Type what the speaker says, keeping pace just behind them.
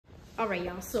Alright,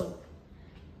 y'all, so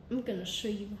I'm gonna show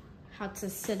you how to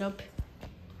set up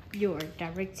your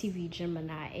DIRECTV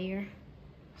Gemini Air.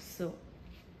 So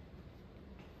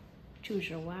choose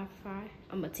your Wi-Fi.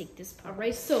 I'm gonna take this part.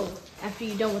 Alright, so after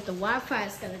you're done with the Wi-Fi,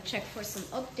 it's gonna check for some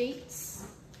updates.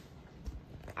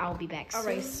 I'll be back soon.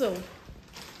 Alright, so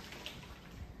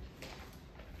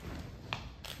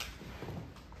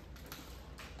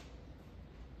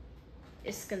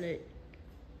it's gonna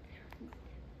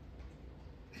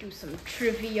do some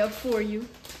trivia for you.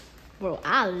 Bro,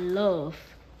 I love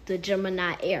the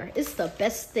Gemini Air. It's the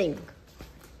best thing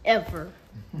ever.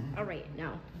 All right,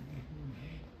 now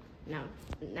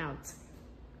it's,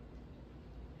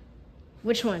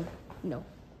 which one? No.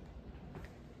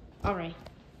 All right,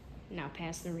 now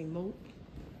pass the remote.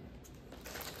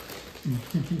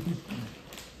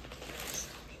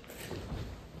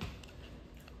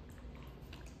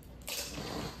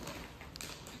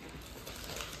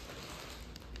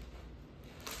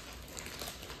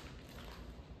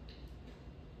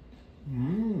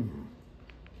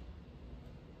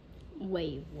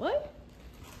 Wait, what?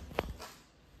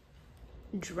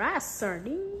 Dry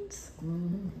sardines?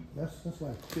 That's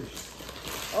like fish.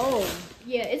 Oh,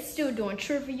 yeah, it's still doing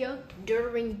trivia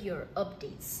during your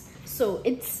updates. So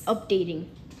it's updating.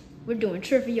 We're doing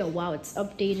trivia while it's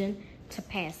updating to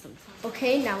pass some time.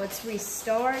 Okay, now it's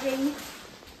restarting.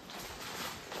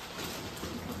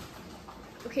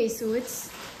 Okay, so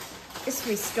it's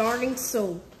restarting,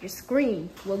 so your screen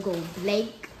will go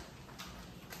blank.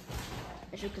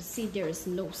 As you can see, there is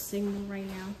no signal right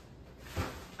now.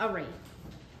 All right,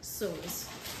 so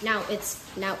now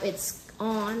it's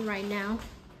on right now.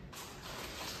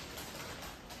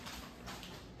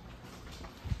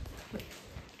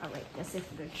 All right, that's it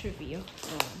for the trivia.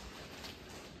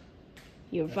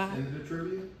 Your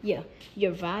volume. Yeah,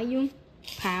 your volume,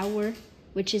 power,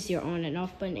 which is your on and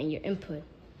off button, and your input.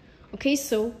 Okay,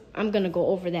 so I'm gonna go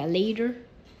over that later.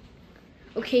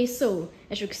 Okay, so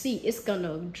as you can see, it's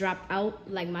gonna drop out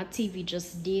like my TV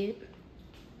just did.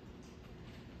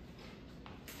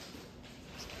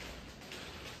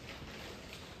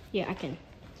 Yeah, I can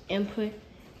input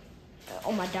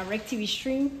on my DIRECTV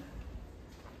stream.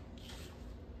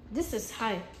 This is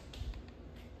how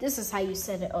you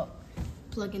set it up.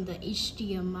 Plug in the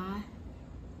HDMI.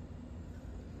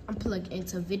 I'm plugged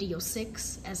into video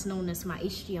 6, as known as my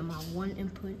HDMI 1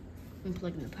 input. I'm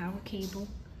plugging the power cable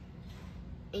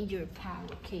and your power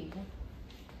cable.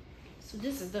 So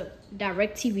this is the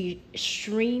DIRECTV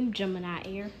Stream Gemini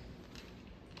Air.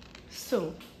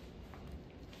 So,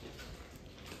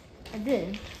 and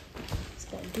then it's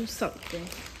gonna do something.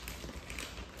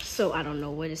 So I don't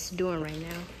know what it's doing right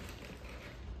now.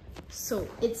 So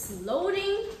it's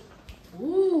loading.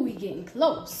 Ooh, we getting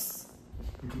close.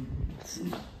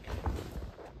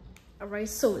 All right,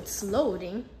 so it's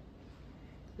loading.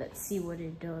 Let's see what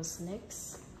it does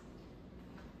next.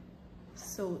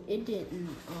 So it didn't,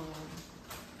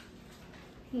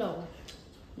 no.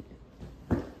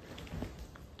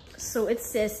 So it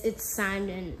says it's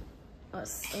signing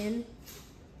us in.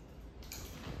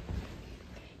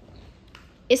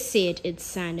 It said it's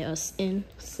signing us in,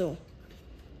 so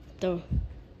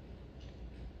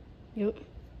yep.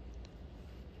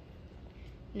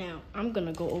 Now, I'm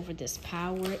gonna go over this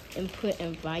power, input,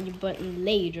 and volume button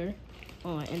later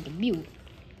on in the mute.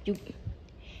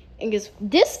 And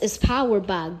this is powered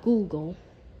by Google.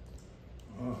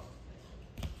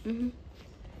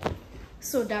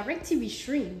 So DIRECTV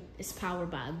Stream is powered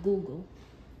by Google,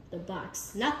 the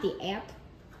box, not the app,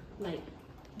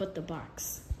 but the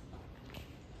box.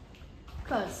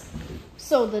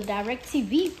 So the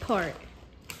DIRECTV part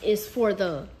is for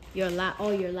all your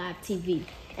live TV.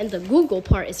 And the Google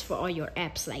part is for all your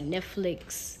apps like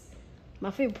Netflix.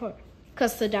 My favorite part,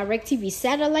 because the DIRECTV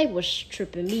satellite was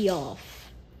tripping me off.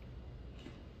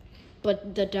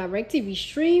 But the DIRECTV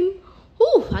Stream,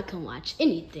 whew, I can watch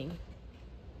anything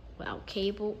without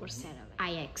cable or satellite.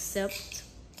 I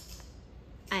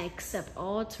accept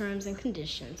all terms and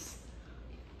conditions.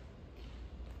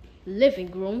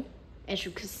 Living room, as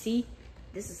you can see,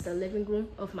 this is the living room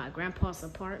of my grandpa's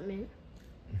apartment.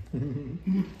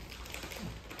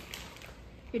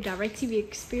 Your DIRECTV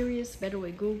experience, better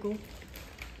with Google.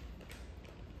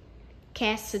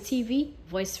 Cast to TV,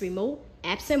 voice remote,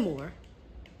 apps, and more.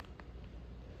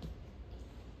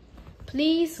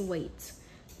 Please wait.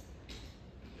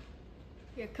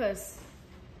 Yeah, cause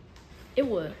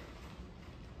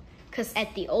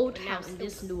at the old house in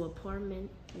this new apartment,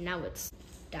 now it's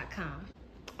 .com.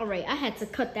 All right, I had to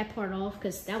cut that part off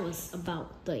because that was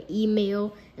about the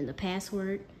email and the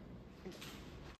password.